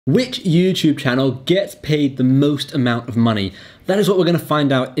Which YouTube channel gets paid the most amount of money? That is what we're going to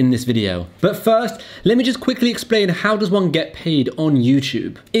find out in this video. But first, let me just quickly explain how does one get paid on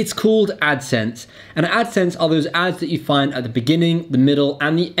YouTube. It's called AdSense, and AdSense are those ads that you find at the beginning, the middle,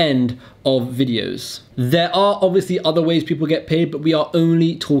 and the end of videos. There are obviously other ways people get paid, but we are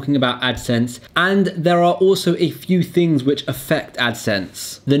only talking about AdSense, and there are also a few things which affect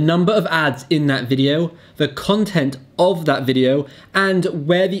AdSense. The number of ads in that video, the content of that video, and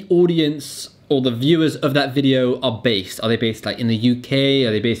where the audience or the viewers of that video are based. Are they based like in the UK?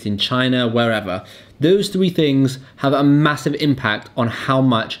 Are they based in China? Wherever. Those three things have a massive impact on how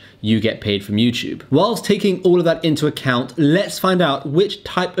much you get paid from YouTube. Whilst taking all of that into account, let's find out which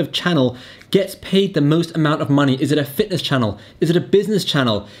type of channel gets paid the most amount of money. Is it a fitness channel? Is it a business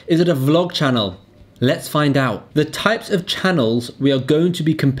channel? Is it a vlog channel? Let's find out. The types of channels we are going to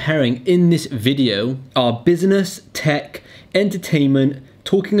be comparing in this video are business, tech, entertainment,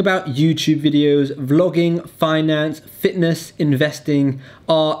 talking about YouTube videos, vlogging, finance, fitness, investing,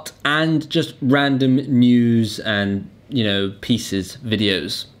 art, and just random news and, pieces,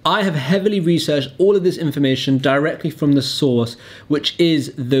 videos. I have heavily researched all of this information directly from the source, which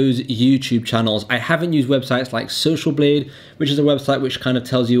is those YouTube channels. I haven't used websites like Social Blade, which is a website which kind of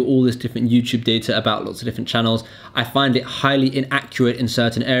tells you all this different YouTube data about lots of different channels. I find it highly inaccurate in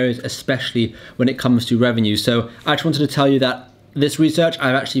certain areas, especially when it comes to revenue. So I just wanted to tell you that this research,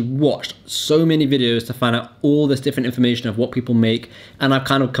 I've actually watched so many videos to find out all this different information of what people make, and I've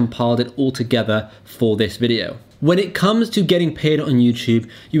kind of compiled it all together for this video. When it comes to getting paid on YouTube,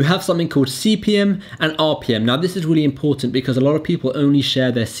 you have something called CPM and RPM. Now this is really important because a lot of people only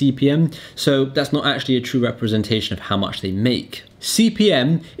share their CPM, so that's not actually a true representation of how much they make.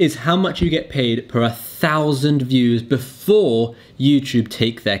 CPM is how much you get paid per 1,000 views before YouTube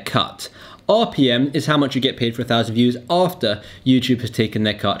take their cut. RPM is how much you get paid for 1,000 views after YouTube has taken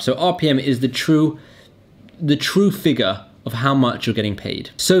their cut. So RPM is the true figure of how much you're getting paid.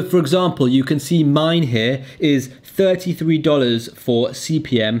 So for example, you can see mine here is $33 for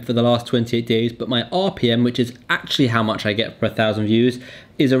CPM for the last 28 days, but my RPM, which is actually how much I get per 1,000 views,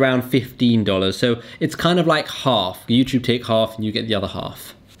 is around $15. So it's kind of like half. YouTube take half and you get the other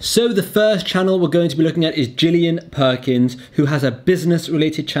half. So the first channel we're going to be looking at is Jillian Perkins, who has a business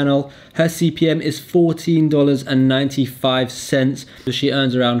related channel. Her CPM is $14.95. She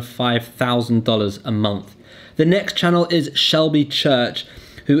earns around $5,000 a month. The next channel is Shelby Church,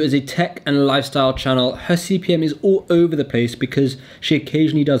 who is a tech and lifestyle channel. Her CPM is all over the place because she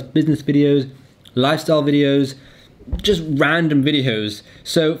occasionally does business videos, lifestyle videos, just random videos.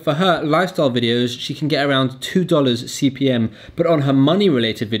 So for her lifestyle videos, she can get around $2 CPM, but on her money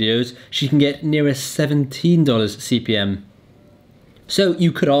related videos, she can get nearer $17 CPM. So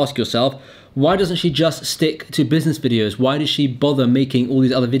you could ask yourself, why doesn't she just stick to business videos? Why does she bother making all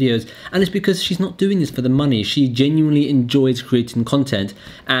these other videos? And it's because she's not doing this for the money. She genuinely enjoys creating content,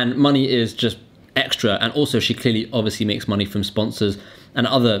 and money is just extra. And also she clearly obviously makes money from sponsors and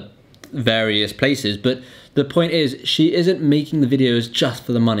other various places, but the point is she isn't making the videos just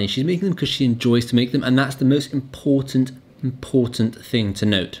for the money. She's making them because she enjoys to make them, and that's the most important thing to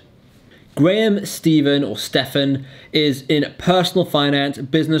note. Graham Stephan is in personal finance,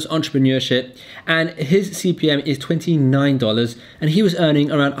 business entrepreneurship, and his CPM is $29, and he was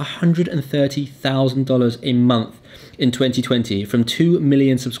earning around $130,000 a month in 2020 from 2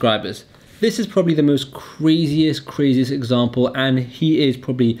 million subscribers. This is probably the most craziest example, and he is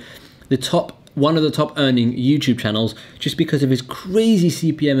probably one of the top earning YouTube channels just because of his crazy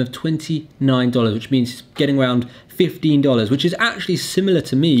CPM of $29, which means he's getting around $15, which is actually similar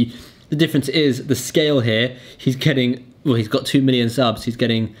to me. The difference is the scale here. He's got 2 million subs. He's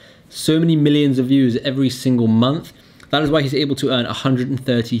getting so many millions of views every single month. That is why he's able to earn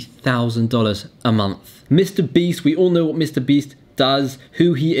 $130,000 a month. Mr. Beast, we all know what Mr. Beast does,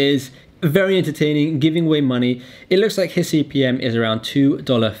 who he is. Very entertaining, giving away money. It looks like his CPM is around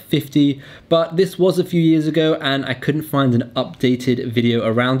 $2.50, but this was a few years ago and I couldn't find an updated video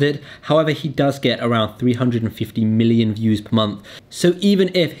around it. However, he does get around 350 million views per month. So even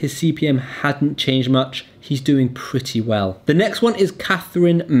if his CPM hadn't changed much, he's doing pretty well. The next one is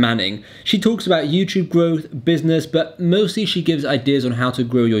Catherine Manning. She talks about YouTube growth, business, but mostly she gives ideas on how to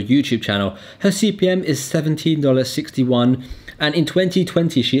grow your YouTube channel. Her CPM is $17.61. And in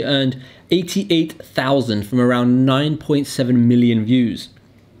 2020, she earned $88,000 from around 9.7 million views.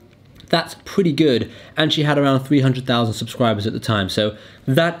 That's pretty good. And she had around 300,000 subscribers at the time. So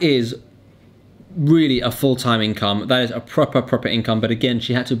that is really a full-time income. That is a proper income. But again,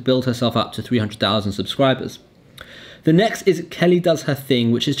 she had to build herself up to 300,000 subscribers. The next is Kelly Does Her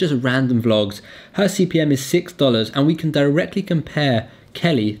Thing, which is just random vlogs. Her CPM is $6, and we can directly compare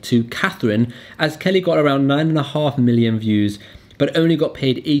Kelly to Catherine, as Kelly got around 9.5 million views, but only got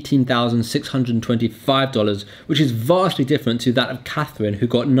paid $18,625, which is vastly different to that of Catherine, who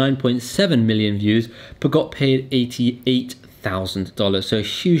got 9.7 million views, but got paid $88,000. So a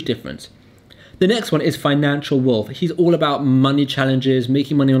huge difference. The next one is Financial Wolf. He's all about money challenges,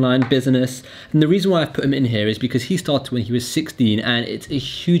 making money online, business. And the reason why I've put him in here is because he started when he was 16, and it's a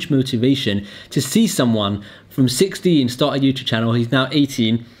huge motivation to see someone from 16 start a YouTube channel. He's now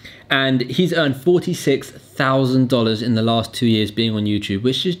 18. And he's earned $46,000 in the last 2 years being on YouTube,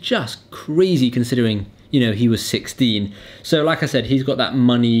 which is just crazy considering, you know, he was 16. So like I said, he's got that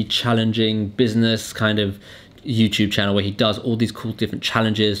money challenging business kind of YouTube channel where he does all these cool different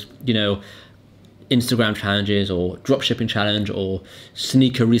challenges, you know, Instagram challenges or dropshipping challenge or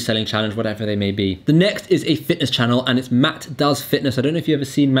sneaker reselling challenge, whatever they may be. The next is a fitness channel, and it's Matt Does Fitness. I don't know if you've ever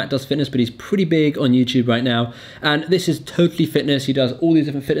seen Matt Does Fitness, but he's pretty big on YouTube right now. And this is totally fitness. He does all these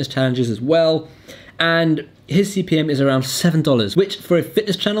different fitness challenges as well. And his CPM is around $7, which for a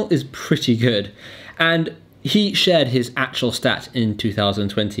fitness channel is pretty good. And he shared his actual stat in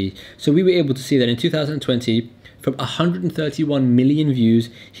 2020. So we were able to see that in 2020, from 131 million views,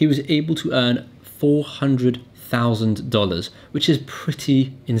 he was able to earn $400,000, which is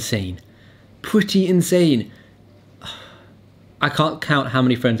pretty insane. Pretty insane. I can't count how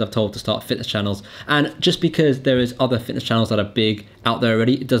many friends I've told to start fitness channels, and just because there is other fitness channels that are big out there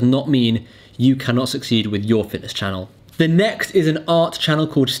already, it does not mean you cannot succeed with your fitness channel. The next is an art channel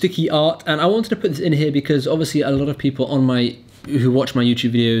called Sticky Art, and I wanted to put this in here because obviously a lot of people who watch my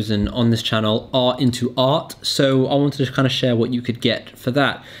YouTube videos and on this channel are into art, so I wanted to kind of share what you could get for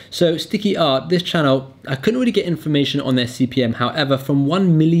that. So Sticky Art, this channel, I couldn't really get information on their CPM. However, from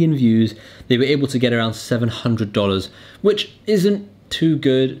 1 million views, they were able to get around $700, which isn't too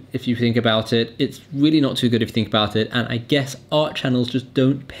good if you think about it. It's really not too good if you think about it, and I guess art channels just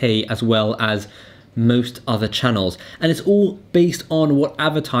don't pay as well as most other channels, and it's all based on what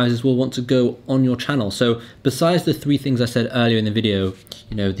advertisers will want to go on your channel. So besides the 3 things I said earlier in the video,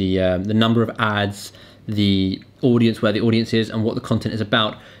 you know, the number of ads, the audience, where the audience is, and what the content is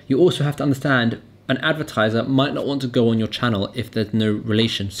about, you also have to understand an advertiser might not want to go on your channel if there's no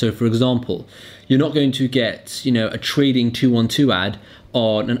relation. So for example, you're not going to get, you know, a trading 212 ad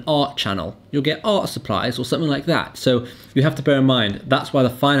on an art channel. You'll get art supplies or something like that. So you have to bear in mind, that's why the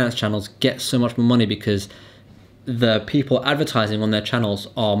finance channels get so much more money, because the people advertising on their channels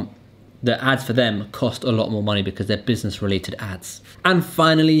the ads for them cost a lot more money because they're business related ads. And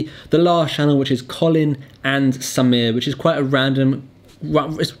finally, the last channel, which is Colin and Samir, which is quite a random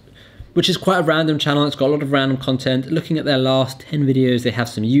channel. It's got a lot of random content. Looking at their last 10 videos, they have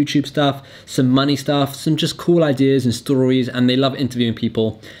some YouTube stuff, some money stuff, some just cool ideas and stories, and they love interviewing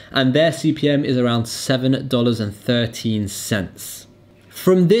people. And their CPM is around $7.13.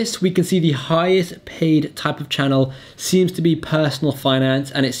 From this, we can see the highest paid type of channel seems to be personal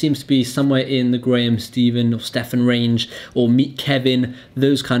finance, and it seems to be somewhere in the Graham, Stephan range, or Meet Kevin,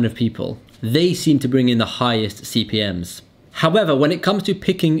 those kind of people. They seem to bring in the highest CPMs. However, when it comes to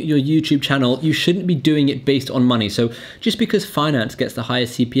picking your YouTube channel, you shouldn't be doing it based on money. So just because finance gets the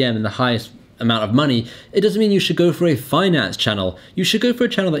highest CPM and the highest amount of money, it doesn't mean you should go for a finance channel. You should go for a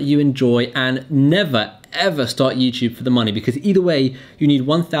channel that you enjoy, and never ever start YouTube for the money, because either way, you need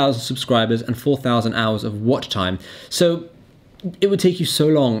 1,000 subscribers and 4,000 hours of watch time. So it would take you so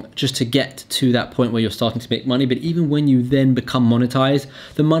long just to get to that point where you're starting to make money. But even when you then become monetized,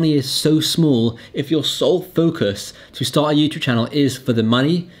 the money is so small. If your sole focus to start a YouTube channel is for the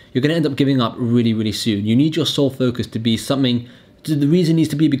money, you're gonna end up giving up really, really soon. You need your sole focus to be something, the reason needs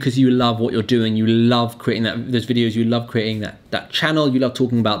to be because you love what you're doing. You love creating those videos, you love creating that channel, you love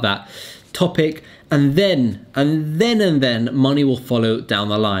talking about that topic, and then money will follow down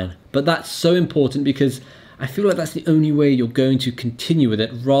the line. But that's so important, because I feel like that's the only way you're going to continue with it,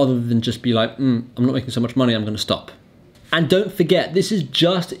 rather than just be like, I'm not making so much money, I'm gonna stop. And don't forget, this is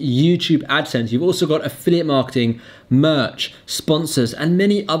just YouTube AdSense. You've also got affiliate marketing, merch, sponsors, and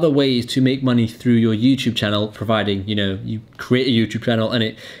many other ways to make money through your YouTube channel, providing, you know, you create a YouTube channel and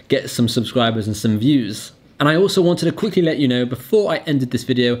it gets some subscribers and some views. And I also wanted to quickly let you know before I ended this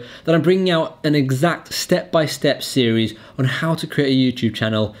video that I'm bringing out an exact step-by-step series on how to create a YouTube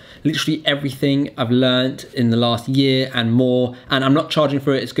channel. Literally everything I've learned in the last year and more, and I'm not charging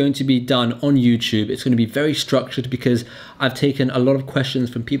for it. It's going to be done on YouTube. It's going to be very structured, because I've taken a lot of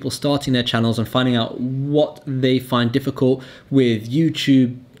questions from people starting their channels and finding out what they find difficult with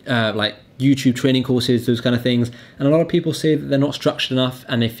YouTube, like YouTube training courses, those kind of things. And a lot of people say that they're not structured enough,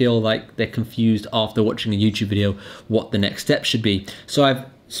 and they feel like they're confused after watching a YouTube video what the next step should be. So I've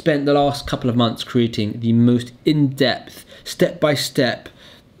spent the last couple of months creating the most in-depth, step-by-step,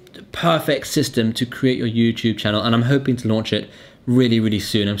 perfect system to create your YouTube channel, and I'm hoping to launch it really, really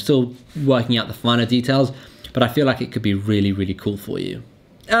soon. I'm still working out the finer details, but I feel like it could be really, really cool for you.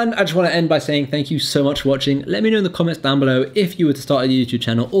 And I just want to end by saying thank you so much for watching. Let me know in the comments down below if you were to start a YouTube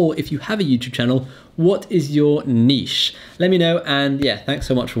channel, or if you have a YouTube channel, what is your niche? Let me know, and yeah, thanks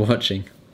so much for watching.